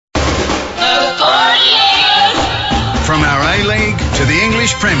to the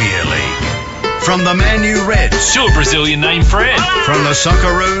English Premier League. From the Man U Reds to a Brazilian named Fred. From the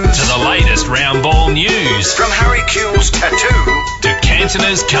Socceroos to the latest round ball news. From Harry Kewell's tattoo to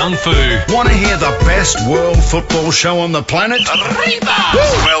Cantona's Kung Fu. Want to hear the best world football show on the planet? Arriba!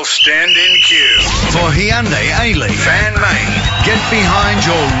 Well, stand in queue for Hyundai A-League Fan Made. Get behind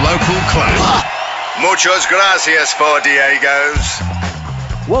your local club. Muchas gracias for Diegos.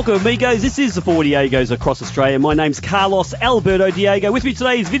 Welcome, amigos. This is the Four Diegos across Australia. My name's Carlos Alberto Diego. With me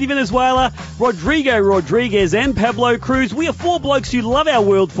today is Vinny Venezuela, Rodrigo Rodriguez, and Pablo Cruz. We are four blokes who love our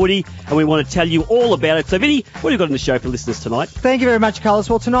world footy, and we want to tell you all about it. So, Vinny, what have you got on the show for listeners tonight? Thank you very much, Carlos.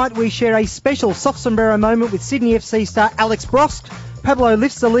 Well, tonight we share a special soft sombrero moment with Sydney FC star Alex Brosk. Pablo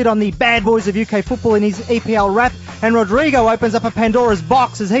lifts the lid on the bad boys of UK football in his EPL rap, and Rodrigo opens up a Pandora's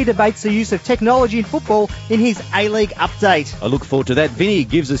box as he debates the use of technology in football in his A-League update. I look forward to that. Vinny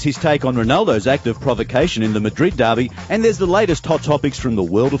gives us his take on Ronaldo's act of provocation in the Madrid derby, and there's the latest hot topics from the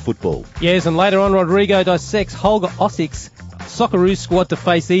world of football. Yes, and later on Rodrigo dissects Holger Osik's Socceroos squad to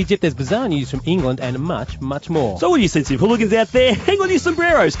face Egypt. There's bizarre news from England and much, much more. So all you sensitive hooligans out there, hang on your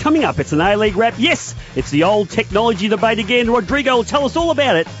sombreros. Coming up, it's an A-League wrap. Yes, it's the old technology debate again. Rodrigo will tell us all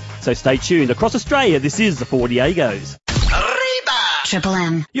about it. So stay tuned. Across Australia, this is the Four Diegos. Triple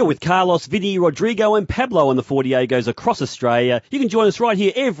M. You're with Carlos, Vinny, Rodrigo and Pablo on the Four Diegos across Australia. You can join us right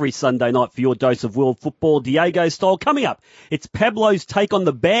here every Sunday night for your dose of world football, Diego style. Coming up, it's Pablo's take on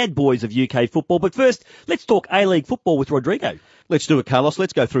the bad boys of UK football. But first, let's talk A-League football with Rodrigo. Let's do it, Carlos.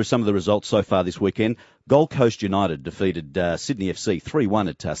 Let's go through some of the results so far this weekend. Gold Coast United defeated Sydney FC 3-1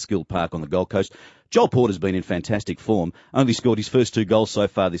 at Skill Park on the Gold Coast. Joel Porter's been in fantastic form. Only scored his first two goals so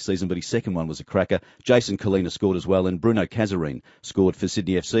far this season, but his second one was a cracker. Jason Kalina scored as well, and Bruno Cazarine scored for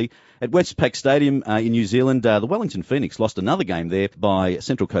Sydney FC. At Westpac Stadium in New Zealand, the Wellington Phoenix lost another game there by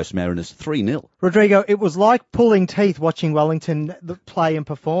Central Coast Mariners 3-0. Rodrigo, it was like pulling teeth watching Wellington play and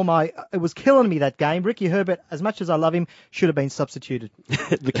perform. It was killing me, that game. Ricky Herbert, as much as I love him, should have been substituted.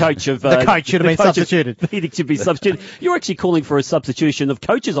 The coach of the coach should have been substituted. Phoenix should be substituted. You're actually calling for a substitution of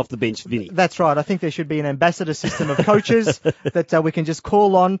coaches off the bench, Vinny. That's right. I think there should be an ambassador system of coaches that we can just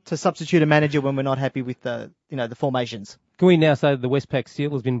call on to substitute a manager when we're not happy with the formations. Can we now say that the Westpac seal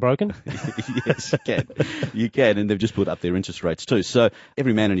has been broken? Yes, you can. You can, and they've just put up their interest rates too. So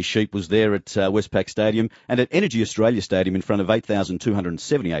every man and his sheep was there at Westpac Stadium, and at Energy Australia Stadium in front of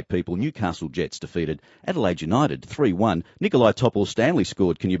 8,278 people, Newcastle Jets defeated Adelaide United 3-1. Nikolai Topol-Stanley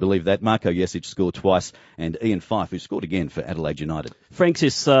scored, can you believe that? Marco Jesic scored twice, and Ian Fife, who scored again for Adelaide United.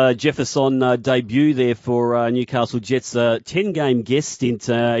 Francis Jefferson debut there for Newcastle Jets, 10-game guest stint.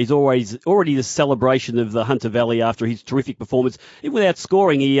 He's already the celebration of the Hunter Valley after his terrific performance. Even without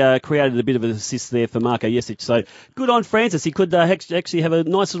scoring, he created a bit of an assist there for Marco Jesic. So good on Francis. He could actually have a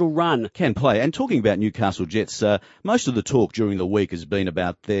nice little run. Can play. And talking about Newcastle Jets, most of the talk during the week has been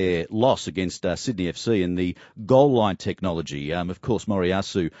about their loss against Sydney FC and the goal line technology. Of course,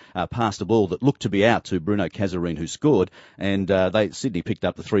 Moriyasu passed a ball that looked to be out to Bruno Cazarine, who scored, and Sydney picked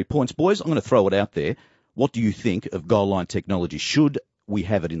up the 3 points. Boys, I'm going to throw it out there. What do you think of goal line technology? Should we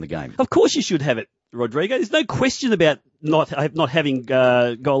have it in the game? Of course you should have it, Rodrigo. There's no question about not having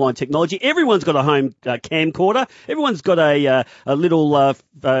goal line technology. Everyone's got a home camcorder. Everyone's got a little, what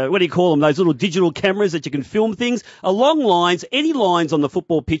do you call them, those little digital cameras that you can film things. Along lines, any lines on the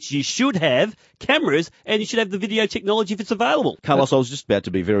football pitch, you should have cameras, and you should have the video technology if it's available. Carlos, I was just about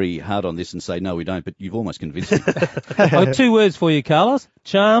to be very hard on this and say, no, we don't, but you've almost convinced me. I've got 2 words for you, Carlos.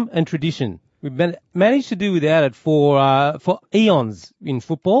 Charm and tradition. We've managed to do without it for eons in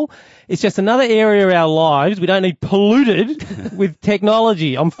football. It's just another area of our lives we don't need polluted with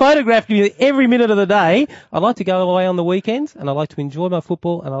technology. I'm photographing every minute of the day. I like to go away on the weekends, and I like to enjoy my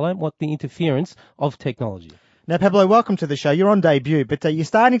football, and I don't want the interference of technology. Now, Pablo, welcome to the show. You're on debut, but you're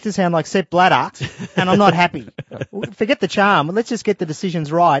starting to sound like Sepp Blatter, and I'm not happy. Forget the charm. Let's just get the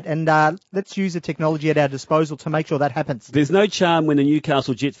decisions right, and let's use the technology at our disposal to make sure that happens. There's no charm when the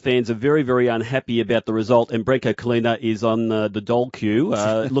Newcastle Jets fans are very, very unhappy about the result, and Branko Kalina is on the dole queue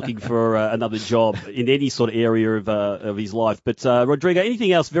looking for another job in any sort of area of his life. But, Rodrigo,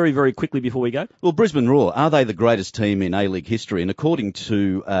 anything else very, very quickly before we go? Well, Brisbane Roar, are they the greatest team in A-League history? And according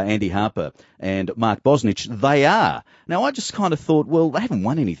to Andy Harper and Mark Bosnich, they are. Now, I just kind of thought, well, they haven't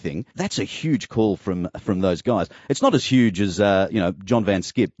won anything. That's a huge call from those guys. It's not as huge as, John Van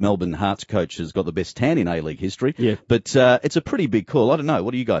Skip, Melbourne Hearts coach, has got the best tan in A-League history. Yeah. But it's a pretty big call. I don't know.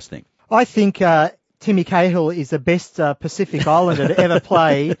 What do you guys think? I think Timmy Cahill is the best Pacific Islander to ever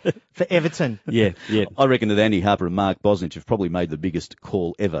play for Everton. Yeah. I reckon that Andy Harper and Mark Bosnich have probably made the biggest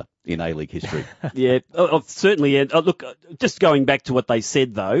call ever in A-League history. Yeah, certainly. And look, just going back to what they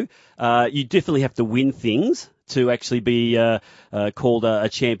said, though, you definitely have to win things to actually be called a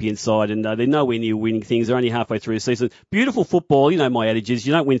champion side, and they're nowhere near winning things. They're only halfway through the season. Beautiful football. You know my adage is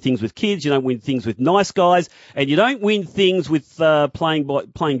you don't win things with kids, you don't win things with nice guys, and you don't win things with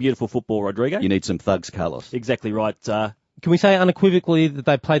playing beautiful football, Rodrigo. You need some thugs, Carlos. Exactly right. Can we say unequivocally that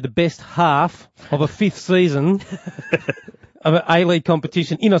they played the best half of a fifth season of an A-League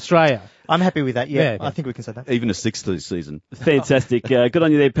competition in Australia? I'm happy with that, yeah. Yeah. I think we can say that. Even a sixth this season. Fantastic. Good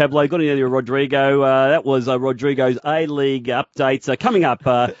on you there, Pablo. Good on you there, Rodrigo. That was Rodrigo's A-League updates. Coming up,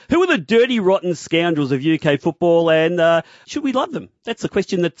 who are the dirty, rotten scoundrels of UK football, and should we love them? That's the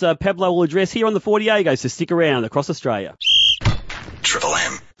question that Pablo will address here on the 4 Diegos, so stick around across Australia. Triple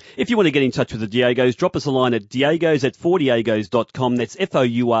M. If you want to get in touch with the Diegos, drop us a line at diegos@4diegos.com. That's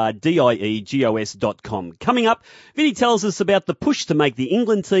FOURDIEGOS.com. Coming up, Vinny tells us about the push to make the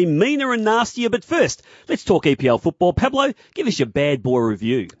England team meaner and nastier. But first, let's talk EPL football. Pablo, give us your bad boy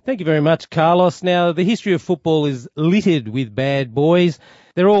review. Thank you very much, Carlos. Now, the history of football is littered with bad boys.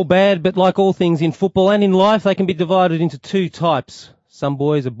 They're all bad, but like all things in football and in life, they can be divided into two types. Some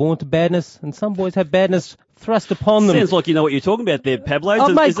boys are born to badness, and some boys have badness thrust upon them. Sounds like you know what you're talking about there, Pablo.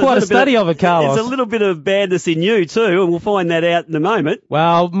 I've made quite a study of it, Carlos. There's a little bit of badness in you too, and we'll find that out in a moment.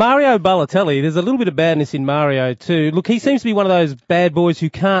 Well, Mario Balotelli, there's a little bit of badness in Mario too. Look, he seems to be one of those bad boys who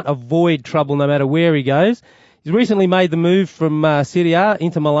can't avoid trouble no matter where he goes. He's recently made the move from Serie A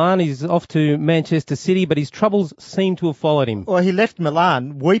into Milan. He's off to Manchester City, but his troubles seem to have followed him. Well, he left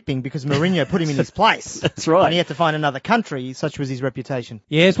Milan weeping because Mourinho put him in his place. That's right. And he had to find another country, such was his reputation.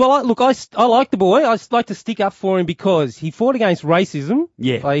 Yes, well, I like the boy. I like to stick up for him because he fought against racism.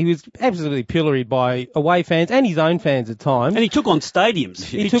 Yeah. He was absolutely pilloried by away fans and his own fans at times. And he took on stadiums.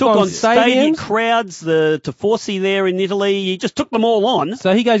 He took on stadium stadiums. crowds, the Tifosi there in Italy. He just took them all on.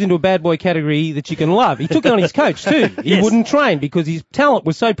 So he goes into a bad boy category that you can love. He took it on his coach too. He Yes. wouldn't train because his talent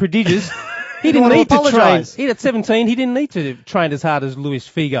was so prodigious. He didn't wanna need to train. apologise. At 17, he didn't need to train as hard as Luis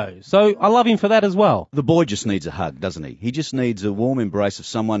Figo. So I love him for that as well. The boy just needs a hug, doesn't he? He just needs a warm embrace of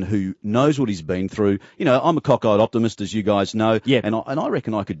someone who knows what he's been through. You know, I'm a cockeyed optimist, as you guys know. Yeah. And I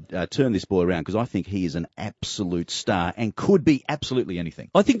reckon I could turn this boy around because I think he is an absolute star and could be absolutely anything.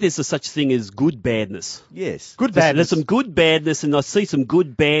 I think there's a such thing as good badness. Yes. Good There's badness. some good badness, and I see some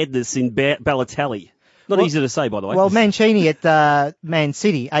good badness in Balotelli. Not Well- easy to say, by the way. Well, Mancini at Man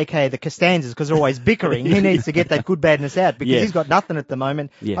City, aka the Costanzas, because they're always bickering, he needs to get that good badness out because Yeah. he's got nothing at the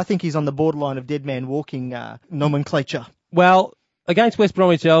moment. Yeah. I think he's on the borderline of dead man walking nomenclature. Well, against West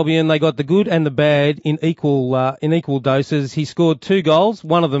Bromwich Albion, they got the good and the bad in equal doses. He scored 2 goals,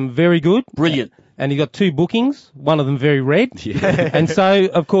 one of them very good. Brilliant. And he got 2 bookings, one of them very red. And so,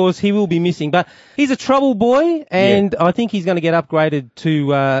 of course, he will be missing. But he's a trouble boy, and I think he's going to get upgraded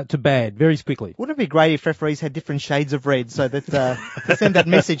to bad very quickly. Wouldn't it be great if referees had different shades of red so that to send that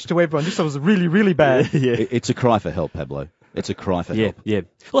message to everyone? This was really, really bad. It's a cry for help, Pablo. It's a cry for help. Yeah.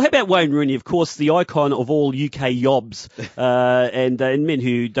 Well, how about Wayne Rooney, of course, the icon of all UK yobs, and men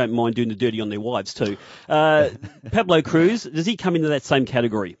who don't mind doing the dirty on their wives too. Pablo Cruz, does he come into that same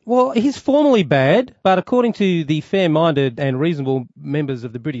category? Well, he's formally bad, but according to the fair-minded and reasonable members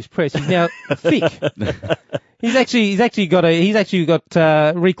of the British press, he's now thick. He's actually got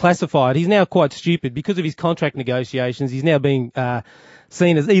reclassified. He's now quite stupid because of his contract negotiations. He's now being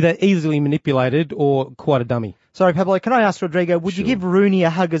seen as either easily manipulated or quite a dummy. Sorry, Pablo, can I ask Rodrigo, would you give Rooney a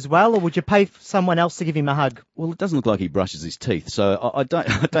hug as well, or would you pay someone else to give him a hug? Well, it doesn't look like he brushes his teeth, so I don't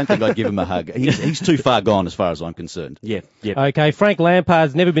think I'd give him a hug. He's too far gone as far as I'm concerned. Yeah. Okay, Frank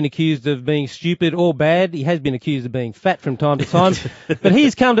Lampard's never been accused of being stupid or bad. He has been accused of being fat from time to time. But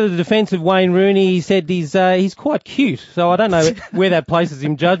he's come to the defence of Wayne Rooney. He said he's quite cute. So I don't know where that places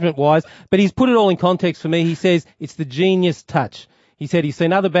him judgment-wise. But he's put it all in context for me. He says it's the genius touch. He said he's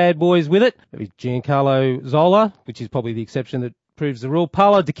seen other bad boys with it. Giancarlo Zola, which is probably the exception that proves the rule.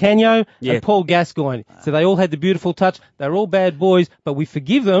 Paolo Di Canio and Paul Gascoigne. So they all had the beautiful touch. They're all bad boys, but we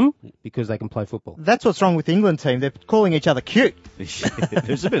forgive them because they can play football. That's what's wrong with the England team. They're calling each other cute.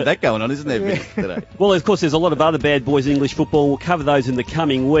 There's a bit of that going on, isn't there, Vinny, today? Well, of course, there's a lot of other bad boys in English football. We'll cover those in the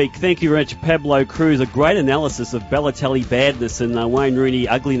coming week. Thank you very much, Pablo Cruz. A great analysis of Balotelli badness and Wayne Rooney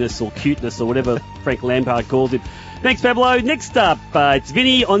ugliness or cuteness or whatever Frank Lampard calls it. Thanks, Pablo. Next up, it's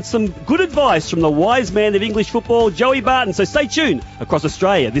Vinny on some good advice from the wise man of English football, Joey Barton. So stay tuned across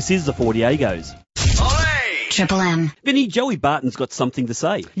Australia. This is the 4 Diegos. Triple M. Vinny, Joey Barton's got something to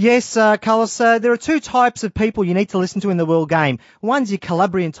say. Yes, Carlos, there are 2 types of people you need to listen to in the World Game. One's your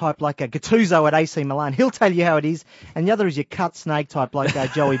Calabrian type like Gattuso at AC Milan. He'll tell you how it is. And the other is your cut snake type like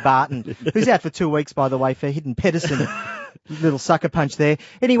Joey Barton, who's out for 2 weeks, by the way, for hitting Pedersen Little sucker punch there.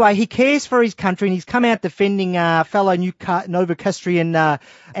 Anyway, he cares for his country and he's come out defending fellow Novocastrian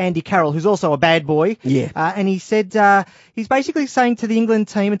Andy Carroll, who's also a bad boy. Yeah. And he said he's basically saying to the England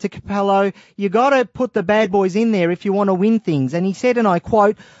team and to Capello, you got to put the bad boys in there if you want to win things. And he said, and I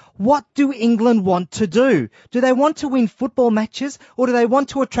quote, what do England want to do? Do they want to win football matches or do they want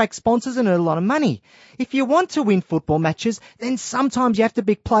to attract sponsors and earn a lot of money? If you want to win football matches, then sometimes you have to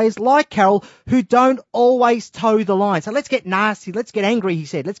pick players like Carroll who don't always toe the line. So let's get nasty, let's get angry, he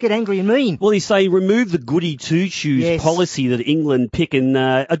said. Let's get angry and mean. Well, he's saying remove the goody two-shoes Yes. policy that England pick and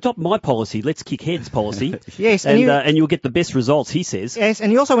adopt my policy, let's kick heads policy. Yes, and you'll get the best results, he says. Yes,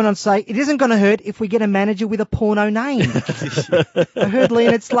 and he also went on to say, it isn't going to hurt if we get a manager with a porno name. I heard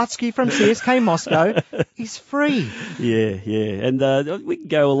Leonid Slutsky from CSK Moscow is free. Yeah. And we can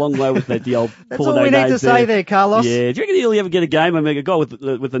go a long way with the old That's porno all we need to names say there, Carlos. Yeah. Do you reckon he'll ever get a game? I mean, a guy with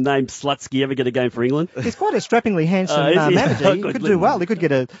the name Slutsky ever get a game for England? He's quite a strappingly handsome Is he? manager. He Good could looking. do well. He could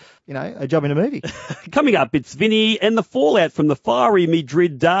get a job in a movie. Coming up, it's Vinny and the fallout from the fiery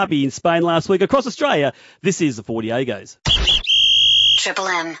Madrid derby in Spain last week across Australia. This is the 40 Agos. Triple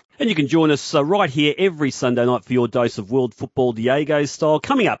M. And you can join us right here every Sunday night for your dose of world football Diego style.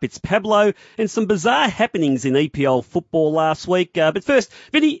 Coming up, it's Pablo and some bizarre happenings in EPL football last week. But first,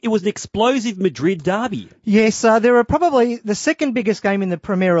 Vinny, it was an explosive Madrid derby. Yes, there are probably the second biggest game in the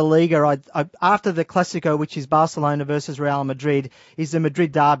Primera Liga after the Clásico, which is Barcelona versus Real Madrid, is the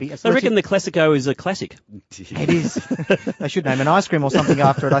Madrid derby. I reckon the Clásico is a classic. It is. They should name an ice cream or something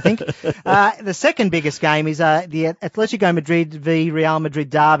after it, I think. The second biggest game is the Atletico Madrid v Real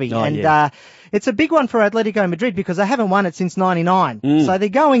Madrid derby. Oh, and yeah. It's a big one for Atletico Madrid because they haven't won it since 99. So they're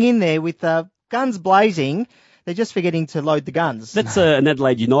going in there with guns blazing. They're just forgetting to load the guns. That's an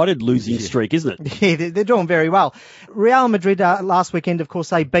Adelaide United losing streak, isn't it? Yeah, they're doing very well. Real Madrid last weekend, of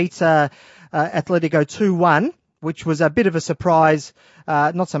course, they beat Atletico 2-1. Which was a bit of a surprise,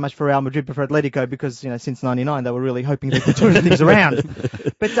 not so much for Real Madrid, but for Atletico, because, since 99, they were really hoping they could turn things around.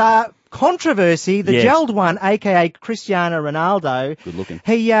 But, controversy, the gelled one, aka Cristiano Ronaldo. Good looking.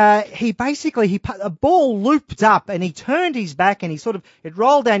 He basically, a ball looped up and he turned his back and it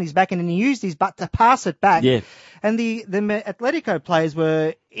rolled down his back and then he used his butt to pass it back. Yeah. And the Atletico players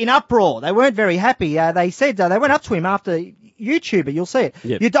were in uproar. They weren't very happy. They said, they went up to him after YouTuber, you'll see it.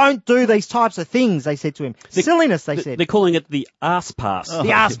 Yep. You don't do these types of things, they said to him. Silliness, they said. They're calling it the arse pass.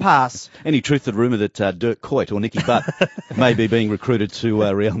 The arse pass. Any truth to the rumour that Dirk Kuyt or Nicky Butt may be being recruited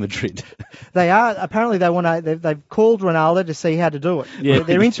to Real Madrid? They are. Apparently they've called Ronaldo to see how to do it. Yeah.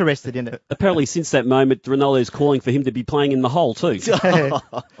 They're interested in it. Apparently, since that moment, Ronaldo's calling for him to be playing in the hole too.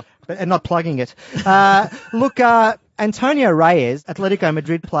 And not plugging it. Antonio Reyes, Atletico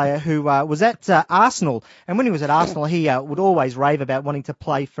Madrid player who was at Arsenal, and when he was at Arsenal, he would always rave about wanting to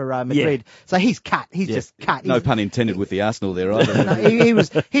play for Madrid. Yeah. So he's cut. He's just cut. No pun intended with the Arsenal there either. No, he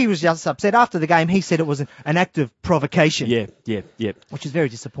was just upset. After the game, he said it was an act of provocation. Yeah. Which is very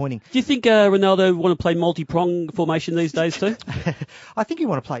disappointing. Do you think Ronaldo want to play multi-prong formation these days too? I think you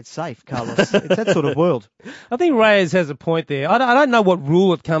want to play it safe, Carlos. It's that sort of world. I think Reyes has a point there. I don't know what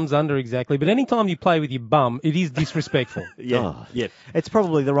rule it comes under exactly, but any time you play with your bum, it is disrespectful. Yeah. It's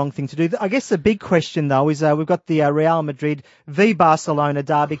probably the wrong thing to do. I guess the big question, though, is we've got the Real Madrid v Barcelona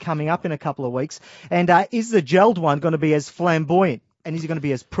derby coming up in a couple of weeks. And is the gelled one going to be as flamboyant? And is he going to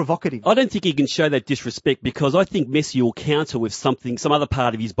be as provocative? I don't think he can show that disrespect because I think Messi will counter with some other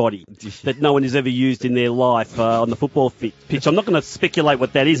part of his body that no one has ever used in their life on the football pitch. I'm not going to speculate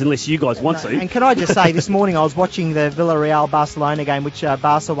what that is unless you guys want to. And can I just say, this morning I was watching the Villarreal-Barcelona game, which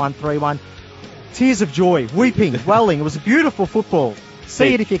Barca won 3-1. Tears of joy, weeping, welling. It was beautiful football.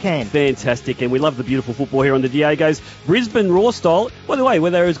 See it if you can. Fantastic, and we love the beautiful football here on the Diegos. Brisbane Raw style. By the way, were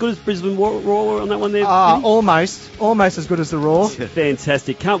they as good as Brisbane Raw on that one there? Almost as good as the Raw.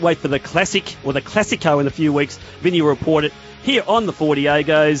 Fantastic. Can't wait for the Classic, or the Classico in a few weeks. Vinny will report it here on the 40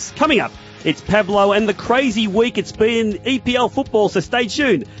 Agos. Coming up, it's Pablo and the crazy week it's been EPL football, so stay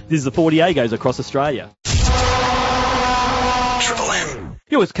tuned. This is the 40 Agos across Australia. Triple M.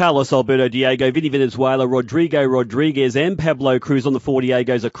 Here was Carlos Alberto Diego, Vinny Venezuela, Rodrigo Rodriguez and Pablo Cruz on the 40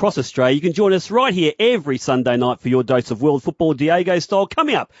 Agos across Australia. You can join us right here every Sunday night for your dose of world football Diego style.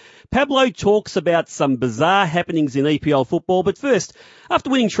 Coming up, Pablo talks about some bizarre happenings in EPL football. But first, after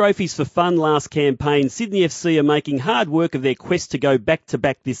winning trophies for fun last campaign, Sydney FC are making hard work of their quest to go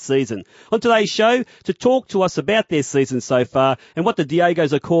back-to-back this season. On today's show, to talk to us about their season so far and what the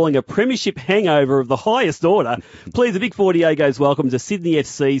Diegos are calling a premiership hangover of the highest order, please, the big 40 Diegos welcome to Sydney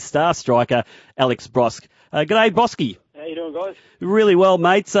FC star striker Alex Brosk. G'day, Brosky. How you doing, guys? Really well,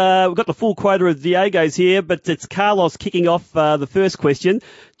 mates. We've got the full quota of Diego's here, but it's Carlos kicking off the first question.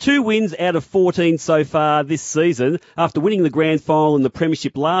 2 wins out of 14 so far this season after winning the grand final and the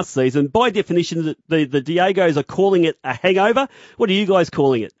premiership last season. By definition, the Diegos are calling it a hangover. What are you guys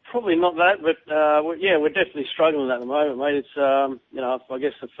calling it? Probably not that, but we're definitely struggling at the moment, mate. It's I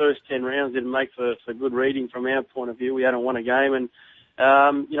guess the first 10 rounds didn't make for good reading from our point of view. We hadn't won a game, and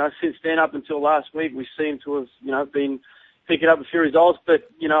since then up until last week, we seem to have been picking up a few results. But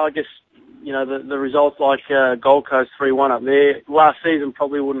I guess the results like Gold Coast 3-1 up there last season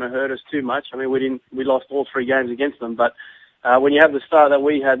probably wouldn't have hurt us too much. I mean, we lost all 3 games against them, but when you have the start that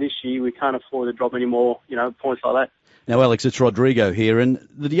we had this year, we can't afford to drop any more points like that. Now, Alex, it's Rodrigo here, and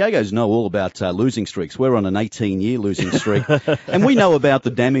the Diegos know all about losing streaks. We're on an 18-year losing streak, and we know about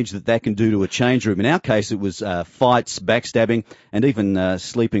the damage that can do to a change room. In our case, it was fights, backstabbing, and even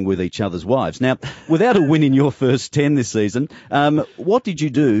sleeping with each other's wives. Now, without a win in your first 10 this season, what did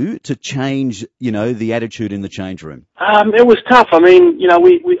you do to change, the attitude in the change room? It was tough. I mean,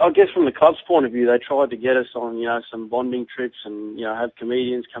 we I guess from the club's point of view, they tried to get us on, some bonding trips and, have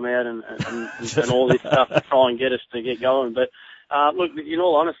comedians come out and all this stuff to try and get us to get going. But, look, in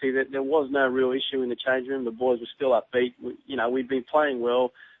all honesty, there was no real issue in the change room. The boys were still upbeat. We'd been playing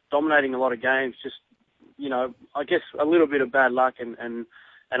well, dominating a lot of games, just, I guess a little bit of bad luck and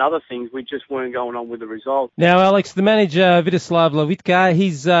other things, we just weren't going on with the result. Now, Alex, the manager, Vidislav Lovitka,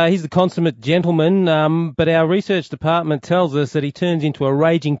 he's the consummate gentleman, but our research department tells us that he turns into a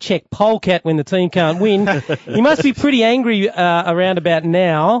raging Czech polecat when the team can't win. He must be pretty angry around about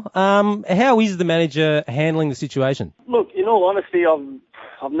now. How is the manager handling the situation? Look, in all honesty,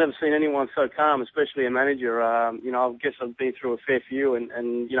 I've never seen anyone so calm, especially a manager. I guess I've been through a fair few, and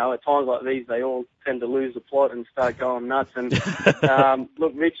at times like these, they all tend to lose the plot and start going nuts. And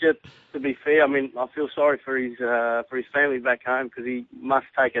look, Richard, to be fair, I mean, I feel sorry for his family back home because he must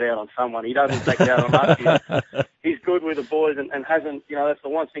take it out on someone. He doesn't take it out on us. He's good with the boys and hasn't, that's the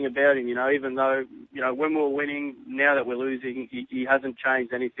one thing about him, even though, when we're winning, now that we're losing, he hasn't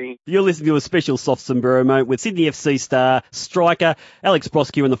changed anything. You're listening to a special Soft Sombrero moment with Sydney FC star, striker, Alex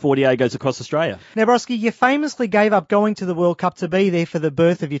Broski and the 48 goes across Australia. Now, Broski, you famously gave up going to the World Cup to be there for the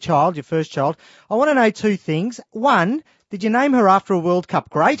birth of your child, your first child. I want to know 2 things. 1, did you name her after a World Cup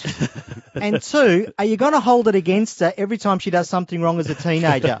great? And 2, are you going to hold it against her every time she does something wrong as a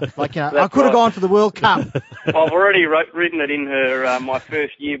teenager? Like, I could have gone to the World Cup. I've already written it in her my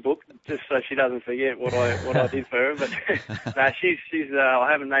first yearbook, just so she doesn't forget what I did for her. But no, she's I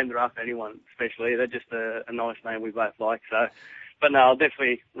haven't named her after anyone especially. They're just a nice name we both like. So. But no, I'll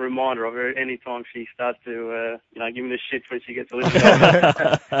definitely remind her of her any time she starts to, give me the shit when she gets a little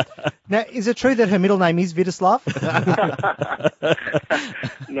bit. Now, is it true that her middle name is Vidislav?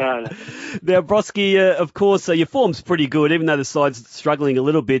 No. Now, Broski, of course, your form's pretty good, even though the side's struggling a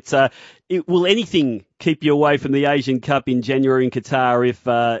little bit. Will anything keep you away from the Asian Cup in January in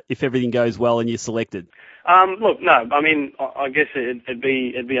Qatar if everything goes well and you're selected? Look, no. I mean, I guess it'd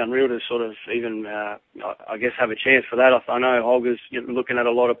be unreal to sort of even, have a chance for that. I know Holger's looking at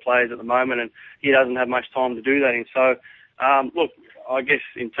a lot of players at the moment, and he doesn't have much time to do that. And so, look, I guess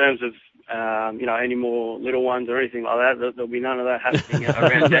in terms of, any more little ones or anything like that, there'll be none of that happening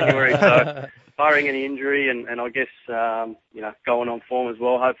around January. So, barring any injury and I guess, going on form as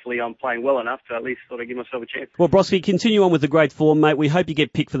well, hopefully I'm playing well enough to at least sort of give myself a chance. Well, Broski, continue on with the great form, mate. We hope you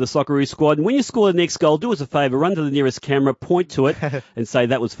get picked for the Socceroos squad. And when you score the next goal, do us a favour, run to the nearest camera, point to it, and say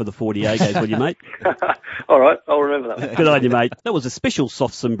that was for the 48 will you, mate? All right, I'll remember that. Good on you, mate. That was a special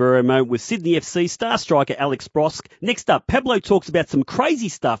Soft Sombrero moment with Sydney FC star striker Alex Brosk. Next up, Pablo talks about some crazy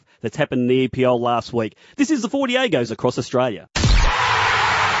stuff that's happened in the EPL last week. This is the 48 across Australia.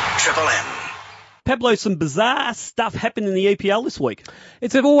 Triple M. Pablo, some bizarre stuff happened in the EPL this week.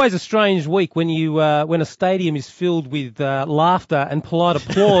 It's always a strange week when when a stadium is filled with laughter and polite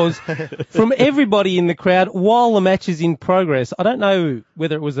applause from everybody in the crowd while the match is in progress. I don't know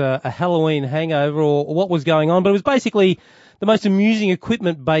whether it was a Halloween hangover or what was going on, but it was basically the most amusing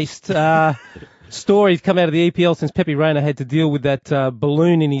equipment-based stories come out of the EPL since Pepe Reina had to deal with that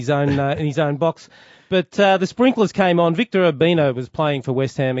balloon in his own box. But the sprinklers came on. Victor Urbino was playing for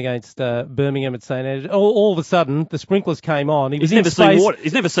West Ham against Birmingham at St Andrews. All of a sudden, the sprinklers came on. He's never seen water.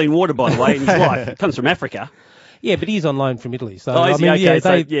 He's never seen water, by the way, in his life. It comes from Africa. Yeah, but he's on loan from Italy. So,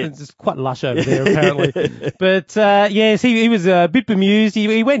 it's quite lush over there, apparently. But, yes, he was a bit bemused.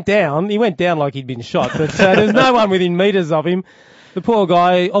 He went down like he'd been shot. But there was no one within metres of him. The poor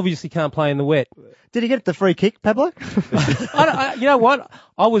guy obviously can't play in the wet. Did he get the free kick, Pablo? You know what?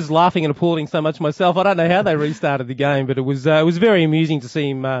 I was laughing and applauding so much myself. I don't know how they restarted the game, but it was very amusing to see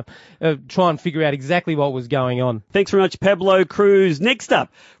him try and figure out exactly what was going on. Thanks very much, Pablo Cruz. Next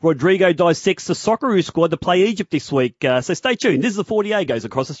up, Rodrigo dissects the Socceroos squad to play Egypt this week. So stay tuned. This is the 48 goes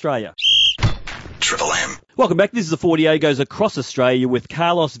across Australia. Triple M. Welcome back. This is the 48 goes across Australia with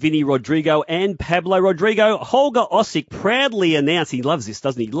Carlos, Vinny, Rodrigo and Pablo. Rodrigo, Holger Osick proudly announced, he loves this,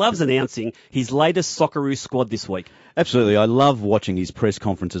 doesn't he? He loves announcing his latest Socceroos squad this week. Absolutely. I love watching his press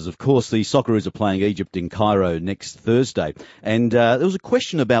conferences. Of course, the Socceroos are playing Egypt in Cairo next Thursday. And there was a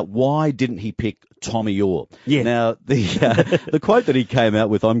question about why didn't he pick Tommy Orr. Yeah. Now, the quote that he came out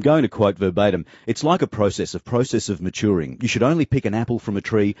with, I'm going to quote verbatim, it's like a process of maturing. You should only pick an apple from a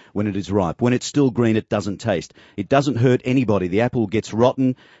tree when it is ripe. When it's still green, it doesn't taste. It doesn't hurt anybody. The apple gets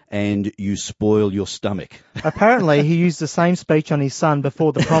rotten and you spoil your stomach. Apparently, he used the same speech on his son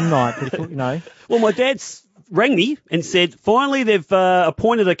before the prom night, you know. Well, my dad's rang me and said, finally they've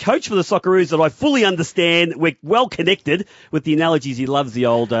appointed a coach for the Socceroos that I fully understand. We're well connected with the analogies. He loves the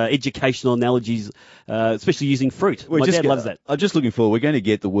old educational analogies, especially using fruit. My dad loves that. I'm just looking forward. We're going to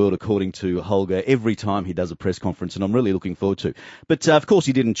get the world according to Holger every time he does a press conference, and I'm really looking forward to. But, of course,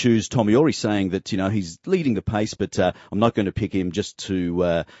 he didn't choose Tommy Orr. He's saying that, you know, he's leading the pace, but I'm not going to pick him just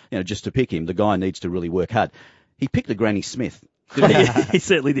to pick him. The guy needs to really work hard. He picked a Granny Smith. He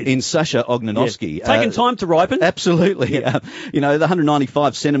certainly did. In Sasha Ognjanoski. Yeah. Taking time to ripen. Absolutely. Yeah. The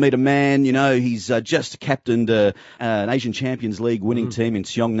 195-centimetre man, he's just captained an Asian Champions League winning team in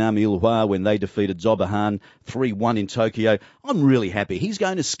Seongnam Ilhwa when they defeated Zobahan 3-1 in Tokyo. I'm really happy. He's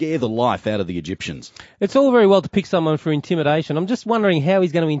going to scare the life out of the Egyptians. It's all very well to pick someone for intimidation. I'm just wondering how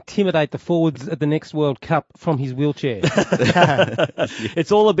he's going to intimidate the forwards at the next World Cup from his wheelchair.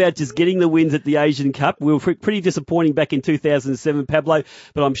 It's all about just getting the wins at the Asian Cup. We were pretty disappointing back in 2007, Pablo,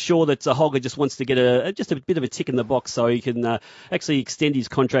 but I'm sure that Holger just wants to get a bit of a tick in the box so he can actually extend his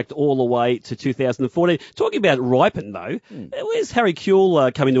contract all the way to 2014. Talking about ripened, though, where's Harry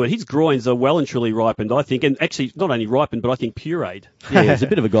Kewell coming to it? His groins are well and truly ripened, I think, and actually not only ripened, but I think pureed. Yeah, he's a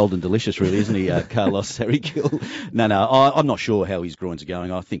bit of a golden delicious, really, isn't he, Carlos Harry Kewell? No, I'm not sure how his groins are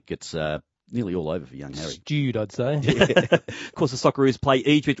going. I think it's nearly all over for young Harry. Stewed, I'd say. Of course, the Socceroos play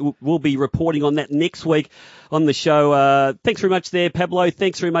Egypt. We'll be reporting on that next week on the show. Thanks very much there, Pablo.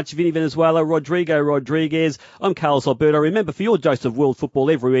 Thanks very much, Vinny Venezuela, Rodrigo Rodriguez. I'm Carlos Alberto. Remember, for your dose of world football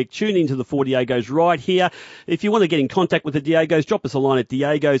every week, tune into the 40Agos right here. If you want to get in contact with the Diegos, drop us a line at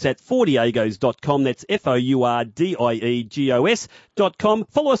diegos@40agos.com. That's FOURDIEGOS.com.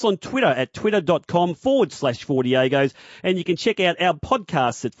 Follow us on Twitter at twitter.com/40Agos. And you can check out our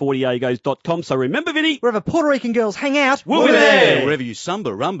podcasts at 40agos.com. So remember, Vinny, wherever Puerto Rican girls hang out, we'll be there. Wherever you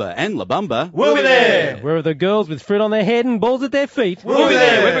samba, rumba and la bamba, we'll be there. Wherever the girls with fruit on their head and balls at their feet, we'll be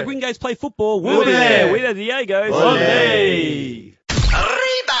there. Wherever Gringos play football, we'll be there. We're the Diegos.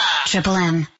 Arriba! Triple M.